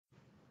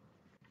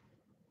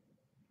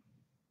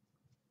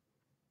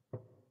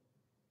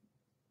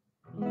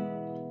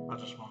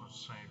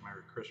say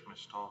Merry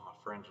Christmas to all my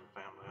friends and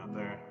family out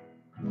there.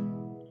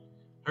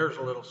 Here's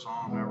a little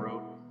song I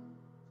wrote.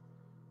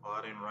 Well,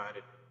 I didn't write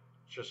it.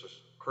 It's just a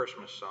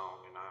Christmas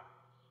song, and I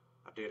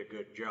did a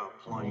good job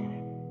playing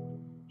it.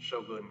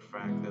 So good, in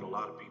fact, that a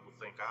lot of people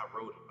think I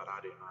wrote it, but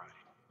I didn't write it.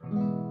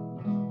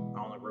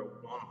 I only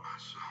wrote one of my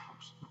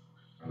songs,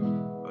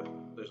 but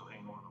this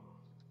ain't one of them.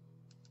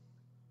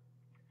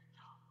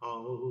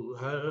 I'll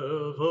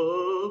have a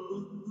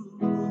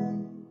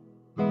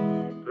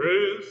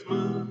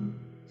Christmas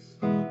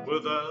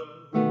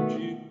without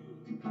you.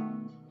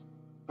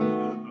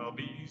 I'll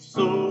be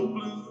so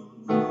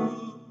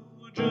blue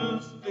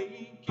just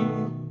thinking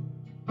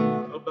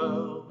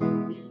about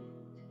you.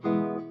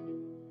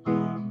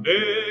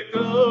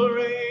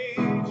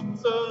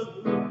 Decorations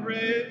of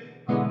red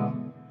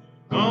on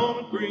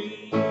a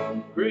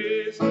green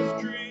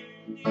Christmas tree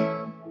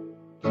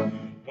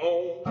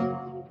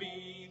won't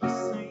be the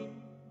same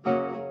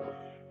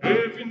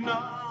if you're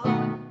not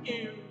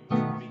here with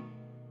me.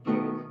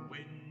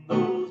 When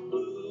those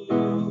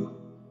blue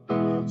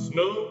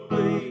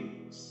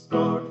snowflakes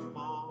start to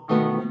fall,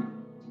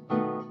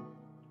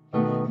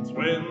 it's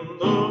when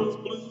those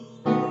blue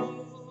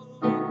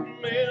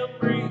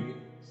memories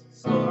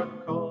start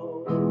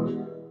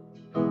calling.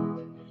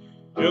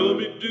 You'll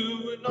be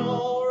doing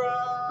alright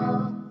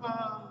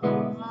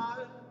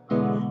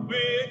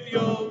with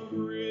your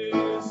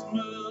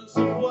Christmas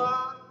and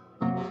white,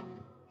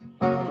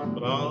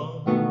 but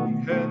I'll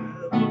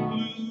have a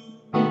blue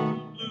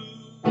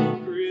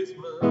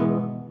Christmas.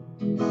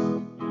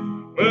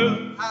 Well,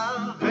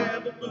 I'll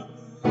have a blue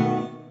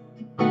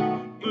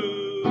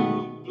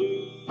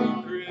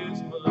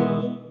Christmas.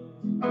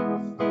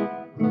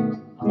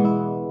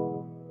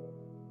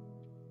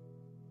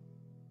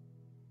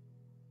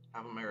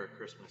 Have a Merry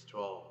Christmas to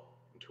all,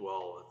 and to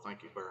all,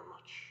 thank you very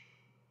much.